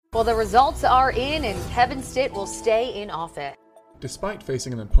Well, the results are in, and Kevin Stitt will stay in office. Despite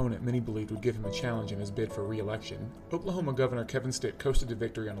facing an opponent many believed would give him a challenge in his bid for re-election, Oklahoma Governor Kevin Stitt coasted to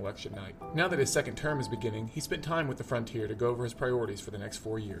victory on election night. Now that his second term is beginning, he spent time with the Frontier to go over his priorities for the next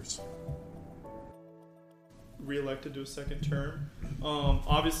 4 years. Re-elected to a second term.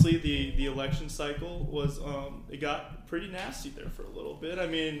 Obviously, the election cycle was it got pretty nasty there for a little bit. I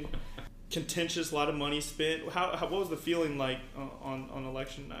mean, contentious, a lot of money spent. What was the feeling like on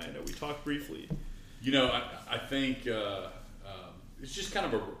election night? I know we talked briefly. You know, I think it's just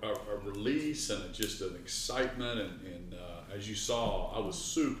kind of a release and just an excitement. And as you saw, I was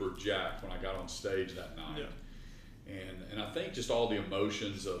super jacked when I got on stage that night. Yeah. And I think just all the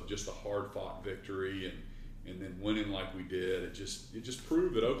emotions of just a hard-fought victory and then winning like we did, it just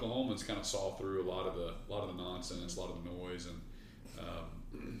proved that Oklahomans kind of saw through a lot of the nonsense, a lot of the noise, and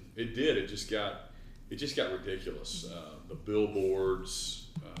it did. It just got ridiculous. The billboards,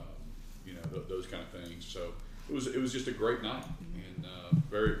 those kind of things. So it was just a great night, and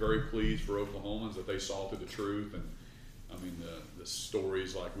very, very pleased for Oklahomans that they saw through the truth. And I mean the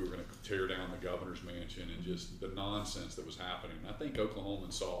stories like we were going to tear down the governor's mansion and just the nonsense that was happening. I think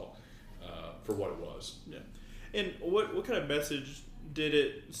Oklahomans saw for what it was. Yeah. And what kind of message did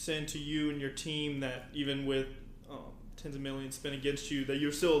it send to you and your team that even with tens of millions spent against you, that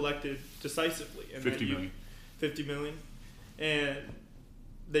you're still elected decisively? And 50 million. 50 million? And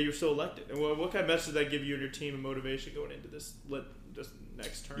that you're still elected. And what kind of message did that give you and your team and motivation going into this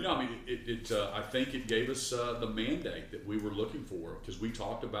next term? You know, I mean, I think it gave us the mandate that we were looking for, because we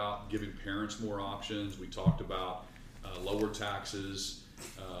talked about giving parents more options. We talked about lower taxes.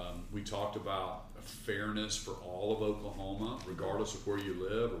 We talked about fairness for all of Oklahoma, regardless of where you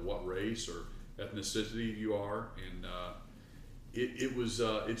live or what race or ethnicity you are. And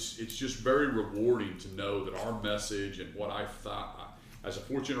it's just very rewarding to know that our message and what I thought, as a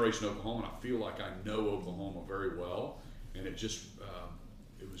fourth generation Oklahoman, I feel like I know Oklahoma very well, and it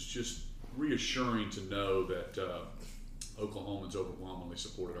was just reassuring to know that Oklahomans overwhelmingly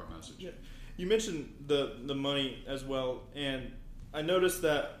supported our message. Yeah. You mentioned the money as well, and I noticed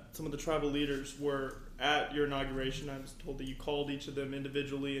that some of the tribal leaders were at your inauguration. I was told that you called each of them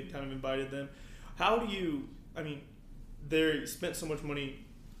individually and kind of invited them. They spent so much money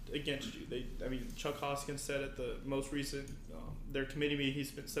against you. Chuck Hoskins said at the most recent their committee meeting he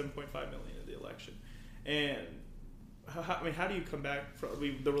spent $7.5 million in the election. And how do you come back from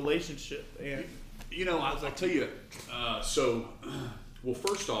the relationship? And I'll tell you. Well,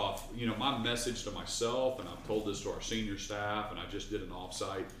 first off, my message to myself, and I've told this to our senior staff, and I just did an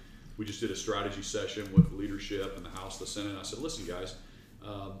offsite. We just did a strategy session with leadership in the House, the Senate. And I said, listen, guys,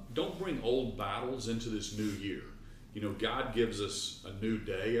 don't bring old battles into this new year. God gives us a new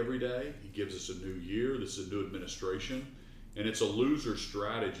day every day. He gives us a new year. This is a new administration. And it's a loser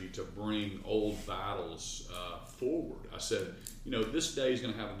strategy to bring old battles forward. I said, this day is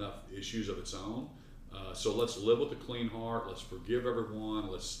going to have enough issues of its own. So let's live with a clean heart. Let's forgive everyone.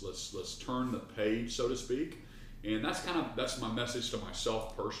 Let's turn the page, so to speak. And that's my message to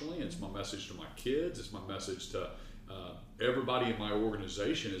myself personally. It's my message to my kids. It's my message to everybody in my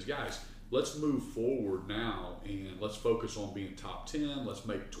organization is, guys, let's move forward now and let's focus on being top 10. Let's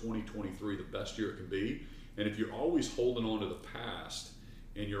make 2023 the best year it can be. And if you're always holding on to the past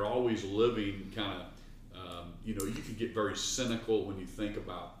and you're always living kind of, you can get very cynical when you think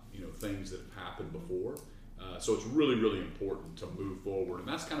about things that have happened before. So it's really, really important to move forward, and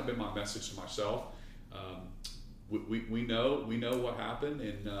that's kind of been my message to myself. We know what happened,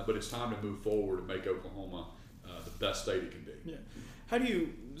 and but it's time to move forward and make Oklahoma the best state it can be. Yeah. How do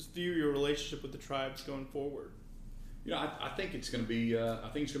you view your relationship with the tribes going forward? I think it's going to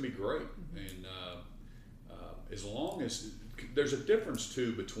be great, and as long as there's a difference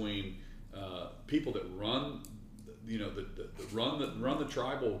too between people that run run the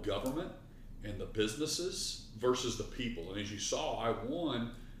tribal government and the businesses versus the people. And as you saw, I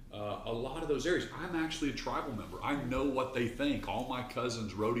won a lot of those areas. I'm actually a tribal member. I know what they think. All my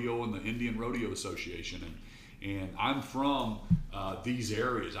cousins rodeo in the Indian Rodeo Association, and I'm from these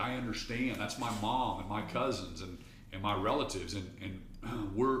areas. I understand. That's my mom and my cousins and my relatives, and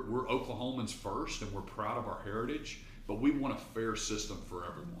we're Oklahomans first, and we're proud of our heritage, but we want a fair system for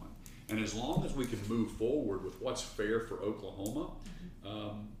everyone. And as long as we can move forward with what's fair for Oklahoma,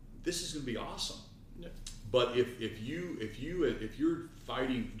 this is going to be awesome. Yeah. But if you're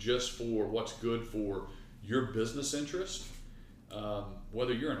fighting just for what's good for your business interest,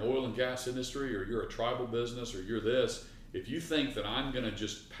 whether you're in oil and gas industry or you're a tribal business or you're this, if you think that I'm going to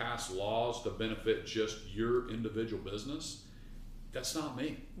just pass laws to benefit just your individual business, that's not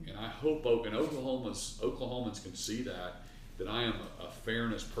me. And I hope Oklahomans can see that that I am a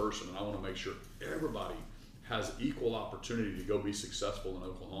fairness person, and I want to make sure everybody has equal opportunity to go be successful in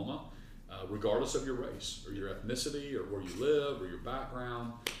Oklahoma, regardless of your race or your ethnicity or where you live or your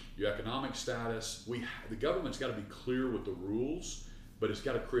background, your economic status. The government's got to be clear with the rules, but it's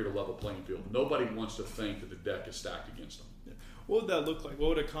got to create a level playing field. Nobody wants to think that the deck is stacked against them. Yeah. What would that look like? What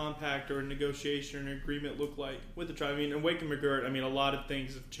would a compact or a negotiation or an agreement look like with the tribe? I mean, in Wake and McGirt, I mean, a lot of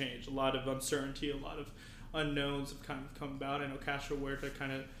things have changed. A lot of uncertainty, a lot of unknowns have kind of come about. I know Castro Huerta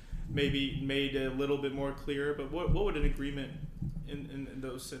kind of maybe made it a little bit more clear, but what would an agreement in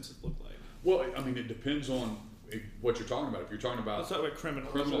those senses look like? Well, I mean, it depends on what you're talking about. If you're talking about let's talk about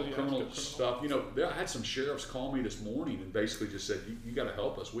criminal stuff, I had some sheriffs call me this morning and basically just said, you got to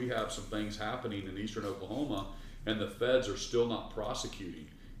help us. We have some things happening in eastern Oklahoma, and the feds are still not prosecuting.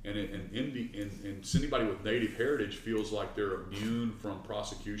 And anybody with Native heritage feels like they're immune from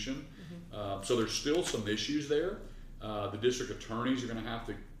prosecution. So there's still some issues there. The district attorneys are going to have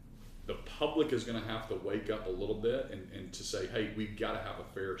to, the public is going to have to wake up a little bit and to say, hey, we've got to have a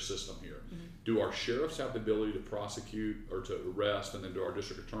fair system here. Do our sheriffs have the ability to prosecute or to arrest, and then do our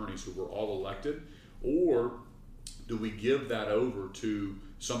district attorneys, who were all elected, or do we give that over to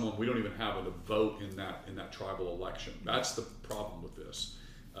someone we don't even have a vote in that tribal election? That's the problem with this.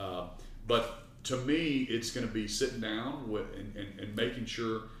 But to me, it's going to be sitting down and making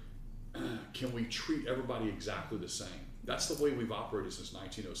sure, can we treat everybody exactly the same? That's the way we've operated since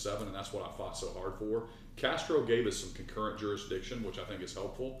 1907, and that's what I fought so hard for. Castro gave us some concurrent jurisdiction, which I think is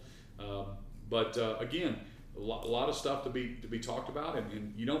helpful. But again, a lot of stuff to be talked about,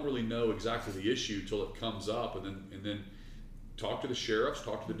 and you don't really know exactly the issue till it comes up, and then talk to the sheriffs,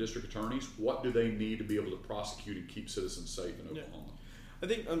 talk to the district attorneys. What do they need to be able to prosecute and keep citizens safe in Oklahoma? I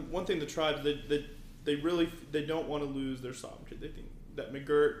think one thing the tribes they don't want to lose their sovereignty. They think that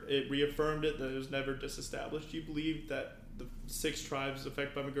McGirt, it reaffirmed it, that it was never disestablished. Do you believe that the 6 tribes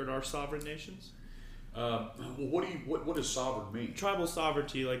affected by McGirt are sovereign nations? Well, what does sovereign mean? Tribal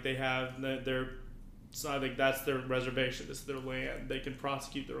sovereignty, like they have I think that's their reservation. This is their land. They can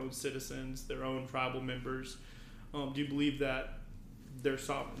prosecute their own citizens, their own tribal members. Do you believe that they're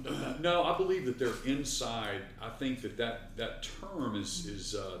sovereign? No, I believe that they're inside. I think that term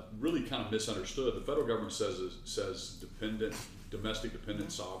is really kind of misunderstood. The federal government says domestic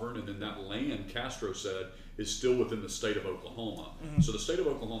dependent sovereign, and then that land, Castro said, is still within the state of Oklahoma. So the state of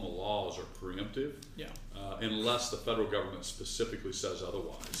Oklahoma laws are preemptive, unless the federal government specifically says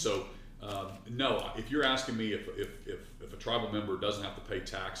otherwise. So no, if you're asking me if a tribal member doesn't have to pay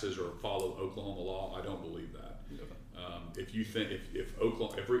taxes or follow Oklahoma law, I don't believe that. If you think if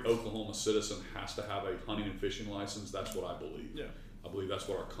every Oklahoma citizen has to have a hunting and fishing license, that's what I believe. I believe that's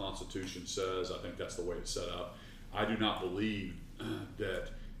what our Constitution says. I think that's the way it's set up. I do not believe that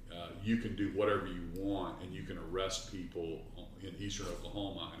you can do whatever you want and you can arrest people in eastern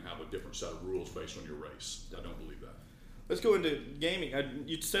Oklahoma and have a different set of rules based on your race. I don't believe that. Let's go into gaming.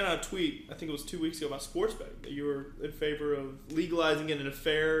 You sent out a tweet, I think it was 2 weeks ago, about sports betting, that you were in favor of legalizing it in a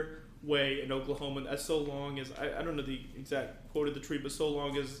fair way in Oklahoma, as so long as, I don't know the exact quote of the tweet, but so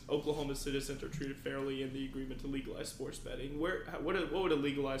long as Oklahoma citizens are treated fairly in the agreement to legalize sports betting. What would a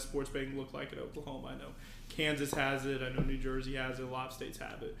legalized sports betting look like in Oklahoma? I know Kansas has it, I know New Jersey has it, a lot of states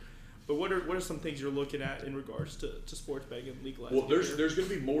have it. But what are some things you're looking at in regards to sports betting and legalizing? Well, there's going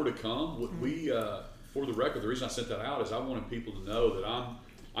to be more to come. We for the record, the reason I sent that out is I wanted people to know that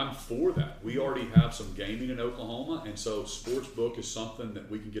I'm for that. We already have some gaming in Oklahoma, and so sports book is something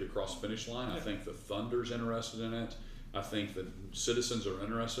that we can get across the finish line. I think the Thunder's interested in it. I think the citizens are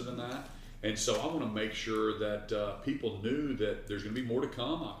interested in that. And so I want to make sure that people knew that there's going to be more to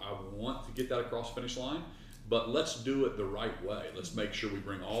come. I want to get that across the finish line, but let's do it the right way. Let's make sure we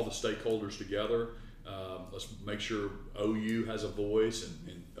bring all the stakeholders together. Let's make sure OU has a voice,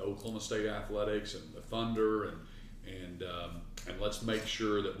 and Oklahoma State Athletics and the Thunder, and let's make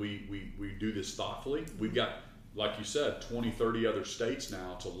sure that we do this thoughtfully. We've got, like you said, 20, 30 other states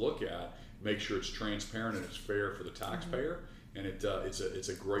now to look at, make sure it's transparent and it's fair for the taxpayer, and it's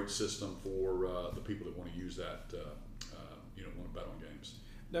a great system for the people that want to use that, want to bet on games.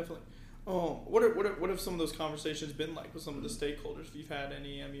 Definitely. What have some of those conversations been like with some of the stakeholders? If you've had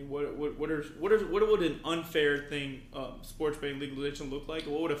any, I mean, what would an unfair thing, sports betting legalization look like?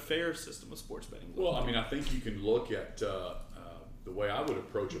 What would a fair system of sports betting look like? Well, I mean, I think you can look at the way I would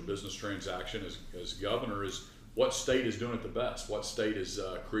approach a business transaction as governor is what state is doing it the best, what state is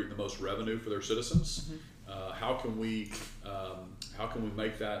creating the most revenue for their citizens. How can we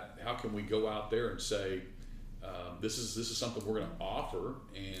make that? How can we go out there and say, this is something we're going to offer,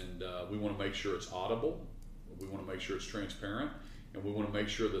 and we want to make sure it's audible. We want to make sure it's transparent, and we want to make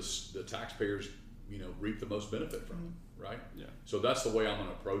sure the taxpayers, reap the most benefit from it. right? Yeah. So that's the way I'm going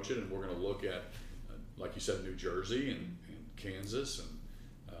to approach it, and we're going to look at, like you said, New Jersey and Kansas and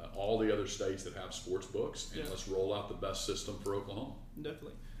all the other states that have sports books, and let's roll out the best system for Oklahoma.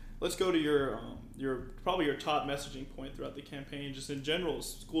 Definitely. Let's go to your probably your top messaging point throughout the campaign, just in general,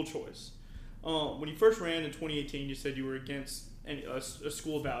 school choice. When you first ran in 2018, you said you were against a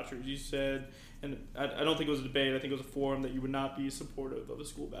school vouchers. You said, and I don't think it was a debate, I think it was a forum, that you would not be supportive of a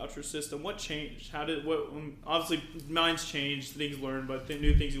school voucher system. What changed? Obviously minds changed, things learned, but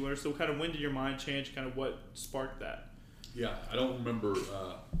new things you learned. So kind of when did your mind change? Kind of what sparked that? Yeah, I don't remember.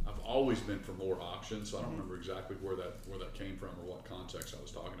 I've always been for more options, so I don't remember exactly where that came from or what context I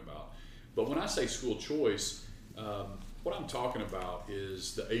was talking about. But when I say school choice, what I'm talking about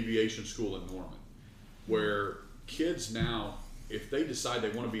is the aviation school in Norman, where kids now, if they decide they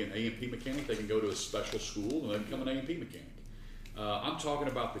want to be an A&P mechanic, they can go to a special school and they become an A&P mechanic. I'm talking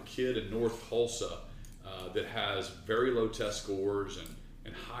about the kid in North Tulsa that has very low test scores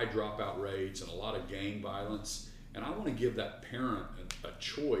and high dropout rates and a lot of gang violence. And I want to give that parent a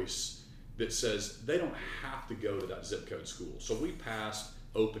choice that says they don't have to go to that zip code school. So we passed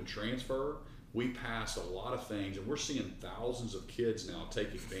open transfer. We passed a lot of things, and we're seeing thousands of kids now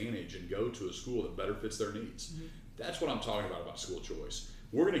take advantage and go to a school that better fits their needs. That's what I'm talking about school choice.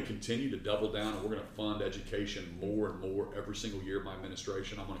 We're going to continue to double down, and we're going to fund education more and more every single year of my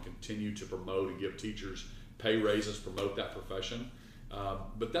administration. I'm going to continue to promote and give teachers pay raises, promote that profession.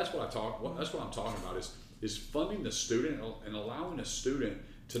 But that's what I'm talking about is funding the student and allowing a student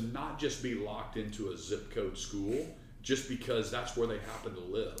to not just be locked into a zip code school just because that's where they happen to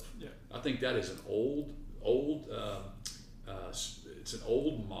live. Yeah. I think that is an old it's an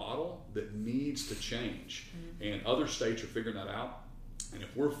old model that needs to change, and other states are figuring that out. And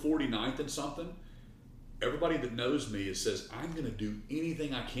if we're 49th in something, everybody that knows me says I'm going to do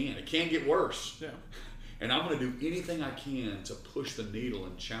anything I can. It can't get worse. Yeah. And I'm going to do anything I can to push the needle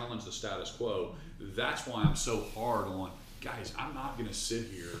and challenge the status quo. That's why I'm so hard on, guys, I'm not going to sit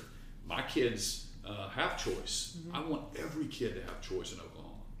here. My kids have choice. I want every kid to have choice in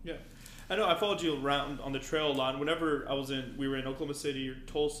Oklahoma. Yeah. I know I followed you around on the trail a lot. Whenever we were in Oklahoma City or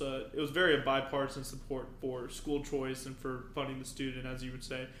Tulsa, it was very a bipartisan support for school choice and for funding the student, as you would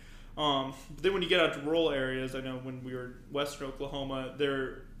say. But then when you get out to rural areas, I know when we were in Western Oklahoma,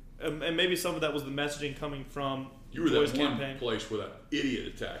 and maybe some of that was the messaging coming from you were Joy's that one campaign. Place where that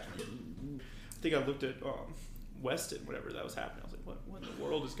idiot attacked me. I think I looked at Weston whenever that was happening. I was like, what in the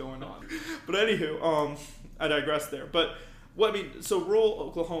world is going on? But anywho, I digress there. But so rural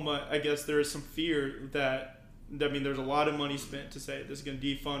Oklahoma, I guess there is some fear that there's a lot of money spent to say this is going to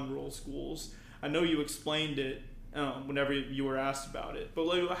defund rural schools. I know you explained it whenever you were asked about it,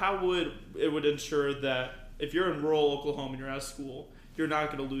 but how would it ensure that if you're in rural Oklahoma and you're out of school, you're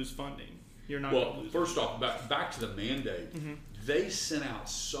not going to lose funding? You're not going to lose. First off, back to the mandate. They sent out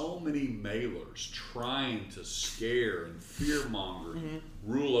so many mailers trying to scare and fear-monger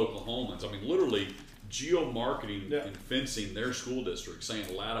rural Oklahomans. I mean, literally geo-marketing and fencing their school district,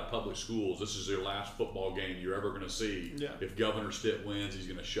 saying Latta Public Schools, this is your last football game you're ever going to see. Yeah. If Governor Stitt wins, he's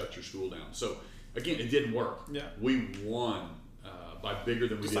going to shut your school down. So, again, it didn't work. Yeah. We won by bigger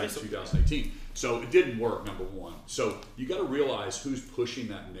than we did in 2018. So it didn't work, number one. So you got to realize who's pushing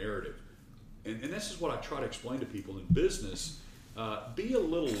that narrative. And this is what I try to explain to people in business. Be a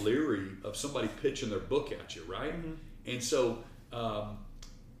little leery of somebody pitching their book at you, right? And so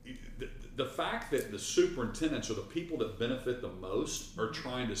the fact that the superintendents or the people that benefit the most are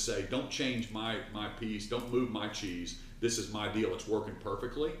trying to say, don't change my piece, don't move my cheese, this is my deal, it's working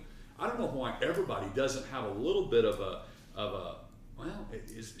perfectly. I don't know why everybody doesn't have a little bit of a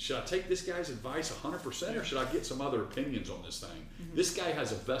should I take this guy's advice 100% or should I get some other opinions on this thing? This guy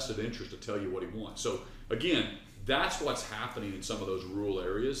has a vested interest to tell you what he wants. So again, that's what's happening in some of those rural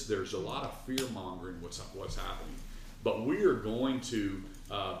areas. There's a lot of fear mongering what's happening. But we are going to,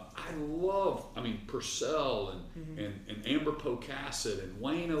 Purcell and Amber Pocasset and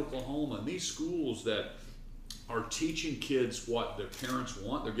Wayne, Oklahoma, and these schools that are teaching kids what their parents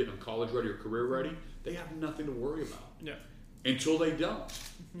want. They're getting them college ready or career ready. They have nothing to worry about. Yeah. Until they don't.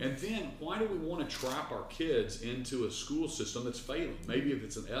 And then why do we want to trap our kids into a school system that's failing? Maybe if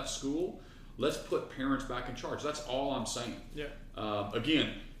it's an F school, let's put parents back in charge. That's all I'm saying. Yeah.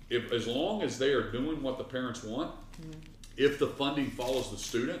 Again, as long as they are doing what the parents want, if the funding follows the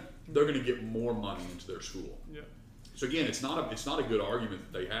student, they're going to get more money into their school. Yeah. So again, it's not a good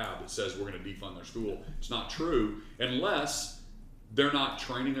argument that they have that says we're going to defund their school. It's not true unless they're not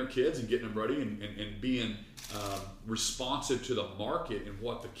training their kids and getting them ready and being responsive to the market and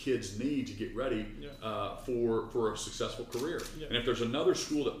what the kids need to get ready for a successful career. Yeah. And if there's another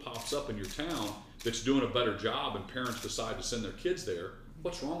school that pops up in your town that's doing a better job and parents decide to send their kids there,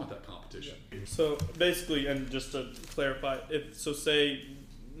 what's wrong with that competition? So basically, and just to clarify, let's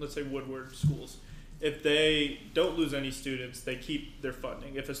say Woodward schools, if they don't lose any students, they keep their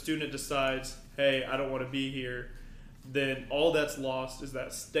funding. If a student decides, hey, I don't want to be here, then all that's lost is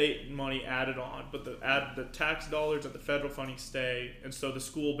that state money added on, but the tax dollars and the federal funding stay, and so the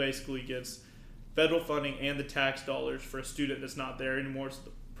school basically gets federal funding and the tax dollars for a student that's not there anymore, so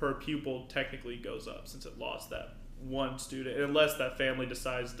the per pupil technically goes up since it lost that one student, unless that family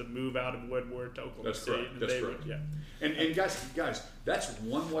decides to move out of Woodward to Oklahoma That's State. correct. That's correct. Yeah. And guys, that's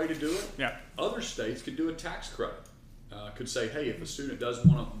one way to do it. Yeah. Other states could do a tax credit. Could say, hey, if a student does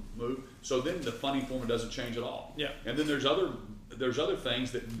want to move, so then the funding formula doesn't change at all. Yeah. And then there's other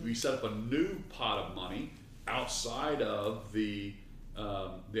things that we set up a new pot of money outside of the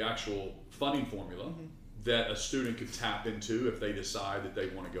actual funding formula that a student could tap into if they decide that they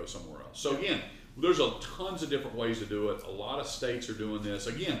want to go somewhere else. So again, there's tons of different ways to do it. A lot of states are doing this.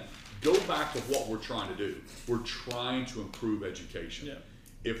 Again, go back to what we're trying to do. We're trying to improve education. Yeah.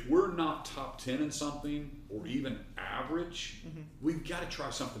 If we're not top 10 in something or even average, we've got to try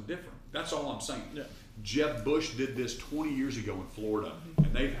something different. That's all I'm saying. Yeah. Jeb Bush did this 20 years ago in Florida,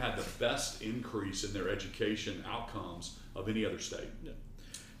 and they've had the best increase in their education outcomes of any other state. Yeah.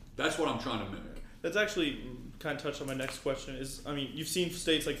 That's what I'm trying to mimic. That's actually kind of touched on my next question. You've seen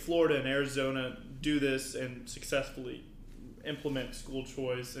states like Florida and Arizona do this and successfully implement school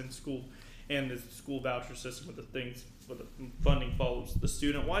choice and the school voucher system with the things where the funding follows the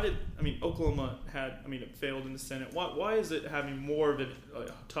student. Oklahoma it failed in the Senate. Why is it having more of a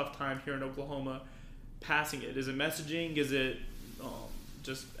tough time here in Oklahoma passing it? Is it messaging? Is it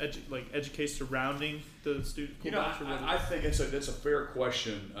just educate surrounding the student? I think it's a fair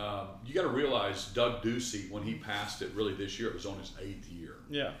question. You got to realize Doug Ducey, when he passed it really this year, it was on his 8th year.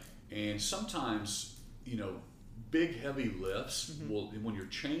 Yeah. And sometimes, big heavy lifts when you're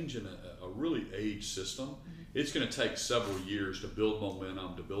changing a really aged system, it's going to take several years to build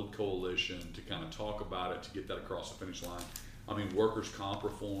momentum, to build coalition, to kind of talk about it, to get that across the finish line. Workers' comp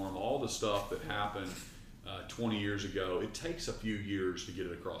reform, all the stuff that happened 20 years ago, it takes a few years to get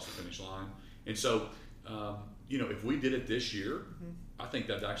it across the finish line. And so, if we did it this year, I think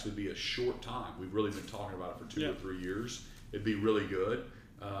that'd actually be a short time. We've really been talking about it for 2 or 3 years. It'd be really good.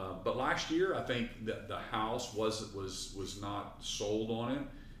 But last year, I think that the House was not sold on it.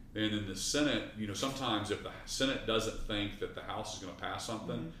 And in the Senate, sometimes if the Senate doesn't think that the House is going to pass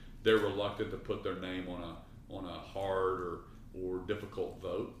something, they're reluctant to put their name on a hard or difficult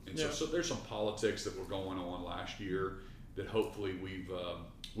vote. And so there's some politics that were going on last year that hopefully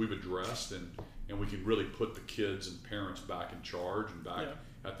we've addressed, and we can really put the kids and parents back in charge and back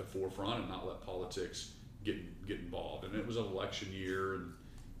at the forefront and not let politics get involved. And it was an election year, and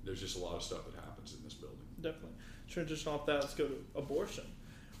there's just a lot of stuff that happens in this building. Definitely. Transition off that, let's go to abortion.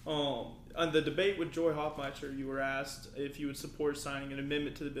 On the debate with Joy Hoffmeister, you were asked if you would support signing an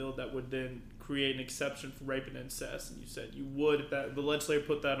amendment to the bill that would then create an exception for rape and incest, and you said you would. If the legislature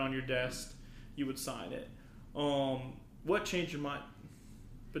put that on your desk, you would sign it. What changed your mind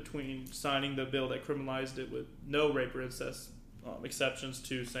between signing the bill that criminalized it with no rape or incest exceptions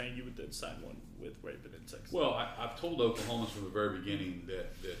to saying you would then sign one with rape and incest? Well, I've told Oklahomans from the very beginning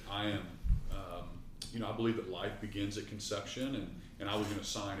that I am, I believe that life begins at conception, and I was going to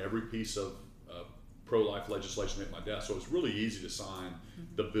sign every piece of pro-life legislation that hit my desk. So it's really easy to sign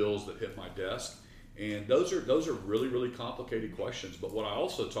the bills that hit my desk, and those are really, really complicated questions. But what I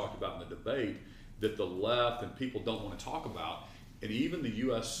also talked about in the debate that the left and people don't want to talk about, and even the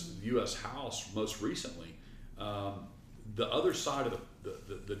U.S. House most recently, the other side of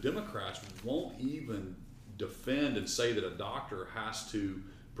the Democrats won't even defend and say that a doctor has to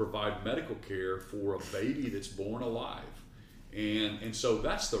provide medical care for a baby that's born alive. And so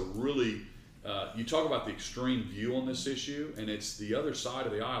that's the really, you talk about the extreme view on this issue, and it's the other side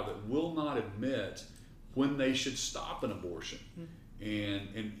of the aisle that will not admit when they should stop an abortion.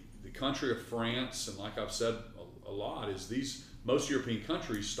 And the country of France, and like I've said a lot, is most European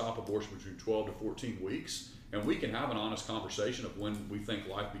countries stop abortion between 12 to 14 weeks. And we can have an honest conversation of when we think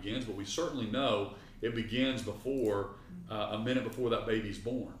life begins, but we certainly know it begins before a minute before that baby's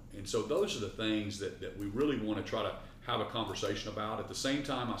born. And so those are the things that we really want to try to have a conversation about. At the same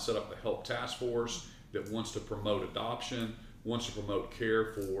time, I set up the Help Task Force that wants to promote adoption, wants to promote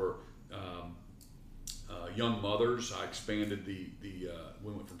care for young mothers. I expanded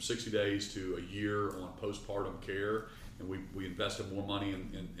we went from 60 days to a year on postpartum care, and we invested more money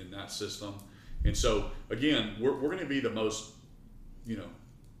in that system. And so, again, we're going to be the most,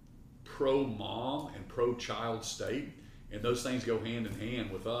 pro-mom and pro-child state, and those things go hand in hand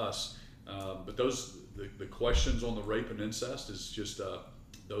with us But the questions on the rape and incest is just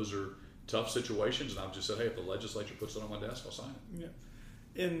those are tough situations, and I've just said, hey, if the legislature puts it on my desk, I'll sign it.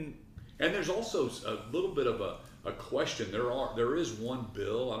 Yeah, and there's also a little bit of a question. There is one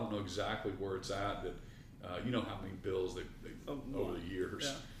bill, I don't know exactly where it's at, that you know how many bills they over the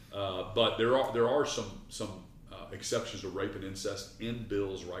years, but there are some exceptions to rape and incest in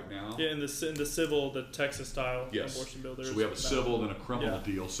bills right now. Yeah, in the civil, the Texas style abortion bill. So we have a civil and a criminal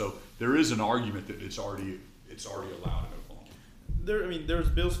deal. So there is an argument that it's already allowed in Oklahoma. There's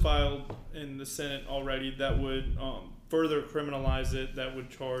bills filed in the Senate already that would further criminalize it. That would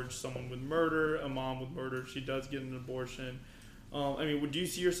charge someone with murder, a mom with murder if she does get an abortion. Would you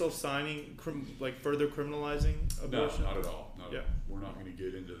see yourself signing further criminalizing abortion? No, not at all. No, we're not going to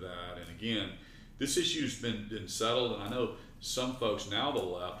get into that. And again, this issue's been settled, and I know some folks now, the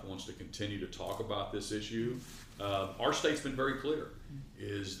left, wants to continue to talk about this issue. Our state's been very clear,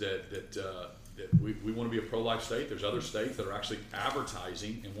 is that we want to be a pro-life state. There's other states that are actually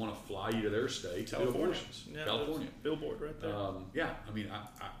advertising and want to fly you to their state to do abortions. Yeah, California. Billboard right there.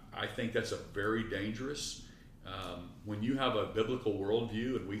 I think that's a very dangerous. When you have a biblical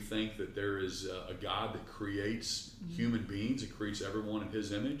worldview and we think that there is a God that creates human beings and creates everyone in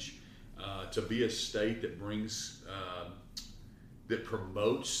His image, to be a state that brings that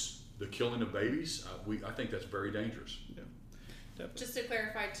promotes the killing of babies, I think that's very dangerous. Yeah, definitely. Just to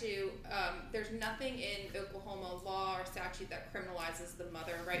clarify too, there's nothing in Oklahoma law or statute that criminalizes the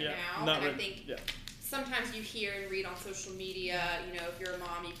mother now. I think sometimes you hear and read on social media, if you're a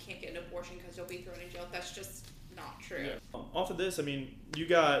mom, you can't get an abortion because you'll be thrown in jail. That's just not true. Yeah. Off of this, you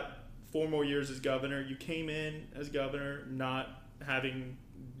got 4 more years as governor. You came in as governor not having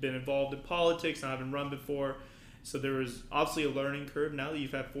been involved in politics, not having run before. So there was obviously a learning curve. Now that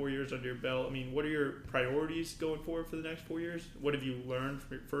you've had 4 years under your belt, what are your priorities going forward for the next 4 years? What have you learned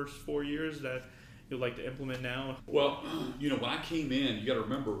from your first 4 years that you'd like to implement now? Well, when I came in, you got to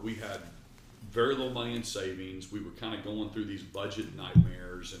remember we had very little money in savings. We were kind of going through these budget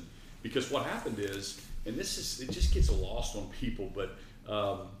nightmares, and because what happened is, and it just gets lost on people, but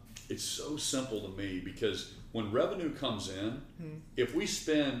it's so simple to me, because when revenue comes in, if we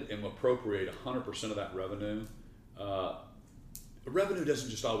spend and appropriate 100% of that revenue, revenue doesn't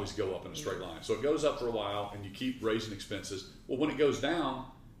just always go up in a straight line. So it goes up for a while, and you keep raising expenses. Well, when it goes down,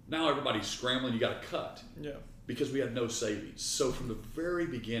 now everybody's scrambling. You got to cut, because we had no savings. So from the very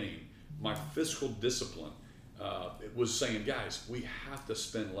beginning, my fiscal discipline it was saying, guys, we have to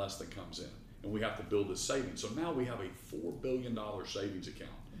spend less than comes in, and we have to build this savings. So now we have a $4 billion savings account.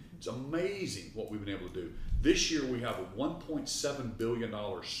 It's amazing what we've been able to do. This year we have a $1.7 billion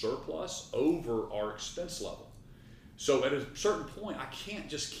surplus over our expense level. So at a certain point, I can't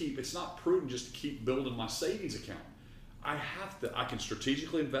just it's not prudent just to keep building my savings account. I can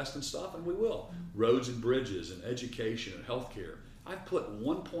strategically invest in stuff, and we will. Roads and bridges and education and healthcare. I've put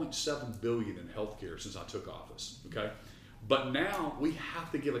 $1.7 billion in healthcare since I took office, okay? But now we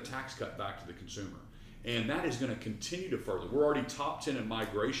have to give a tax cut back to the consumer. And that is going to continue to further. We're already top 10 in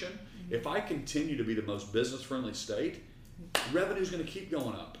migration. If I continue to be the most business-friendly state, revenue is going to keep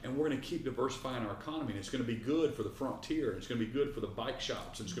going up, and we're going to keep diversifying our economy. And it's going to be good for the frontier, and it's going to be good for the bike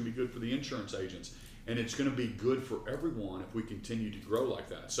shops, and it's going to be good for the insurance agents, and it's going to be good for everyone if we continue to grow like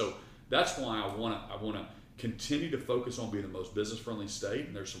that. So that's why I want to continue to focus on being the most business-friendly state,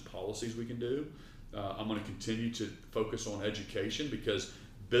 and there's some policies we can do. I'm going to continue to focus on education, because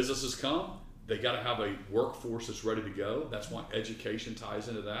businesses come. They got to have a workforce that's ready to go. That's why education ties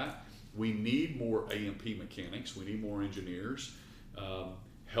into that. We need more A&P mechanics. We need more engineers.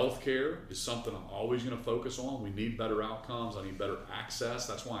 Healthcare is something I'm always going to focus on. We need better outcomes. I need better access.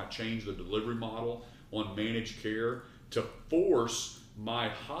 That's why I changed the delivery model on managed care to force my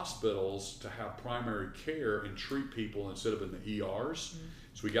hospitals to have primary care and treat people instead of in the ERs.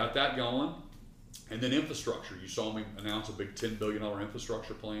 So we got that going. And then infrastructure. You saw me announce a big $10 billion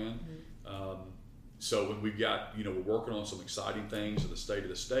infrastructure plan. So when we've got, we're working on some exciting things in the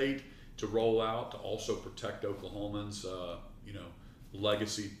state to roll out to also protect Oklahomans,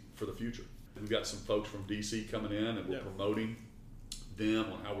 legacy for the future. We've got some folks from DC coming in, and we're promoting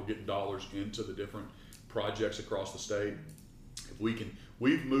them on how we're getting dollars into the different projects across the state. If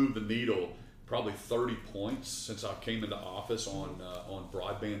we've moved the needle probably 30 points since I came into office on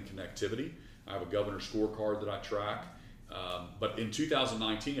broadband connectivity. I have a governor's scorecard that I track. But in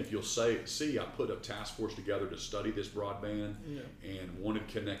 2019, if you'll see, I put a task force together to study this broadband and wanted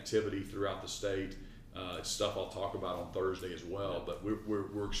connectivity throughout the state. It's stuff I'll talk about on Thursday as well. But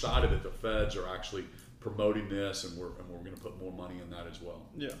we're excited that the feds are actually promoting this, and we're going to put more money in that as well.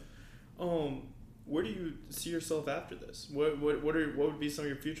 Yeah. where do you see yourself after this? What would be some of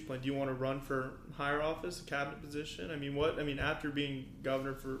your future plans? Do you want to run for higher office, a cabinet position? I mean, after being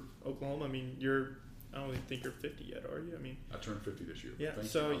governor for Oklahoma, I mean, I don't even think you're 50 yet, are you? I mean, I turned 50 this year. Yeah. Thank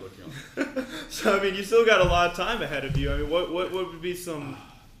So, you. I look young. so I mean, you still got a lot of time ahead of you. I mean, what would be some?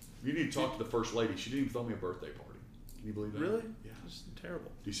 You need to talk to the first lady. She didn't even throw me a birthday party. Can you believe that? Really? Yeah. It's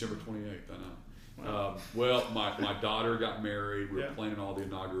terrible. December 28th. I know. Wow. Well, my daughter got married. We were Yeah. planning all the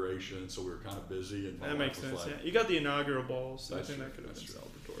inaugurations, so we were kind of busy. And my That wife makes was sense. like, Yeah, you got the inaugural balls, so I That's think true. that could have been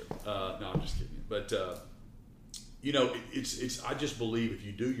That's celebratory. No, I'm just kidding. But you know, it's. I just believe if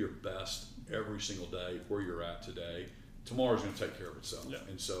you do your best every single day, where you're at today, tomorrow's going to take care of itself. Yeah.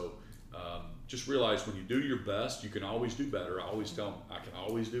 And so, just realize when you do your best, you can always do better. I always tell them I can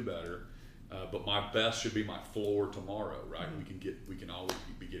always do better, but my best should be my floor tomorrow. Right? Mm-hmm. We can always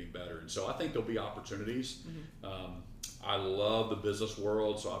be getting better. And so I think there'll be opportunities. Mm-hmm. I love the business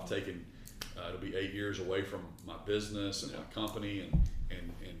world, so I've taken. It'll be 8 years away from my business and my company, and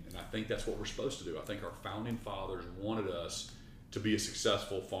I think that's what we're supposed to do. I think our founding fathers wanted us to be a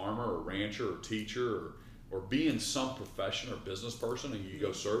successful farmer or rancher or teacher or be in some profession or business person, and you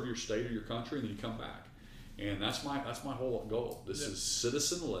go serve your state or your country, and then you come back. And that's my whole goal. This is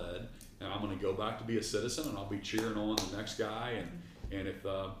citizen led, and I'm going to go back to be a citizen, and I'll be cheering on the next guy. And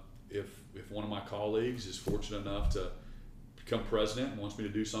if one of my colleagues is fortunate enough to become president and wants me to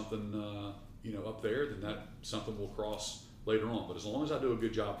do something up there, then that something will cross later on. But as long as I do a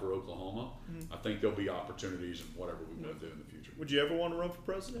good job for Oklahoma, I think there'll be opportunities in whatever we want to do in the future. Would you ever want to run for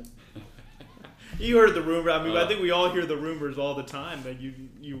president? You heard the rumor. I mean, I think we all hear the rumers all the time that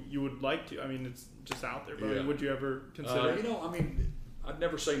you would like to. I mean, it's just out there. But I mean, would you ever consider? I mean, I'd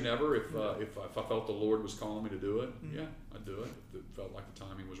never say never. If I felt the Lord was calling me to do it, yeah, I'd do it. If it felt like the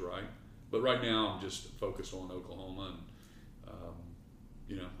timing was right. But right now, I'm just focused on Oklahoma,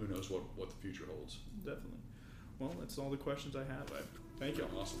 and who knows what the future holds. Definitely. Well, that's all the questions I have. Thank you.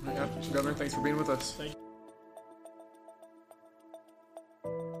 Awesome. Governor, thanks for being with us. Thank you.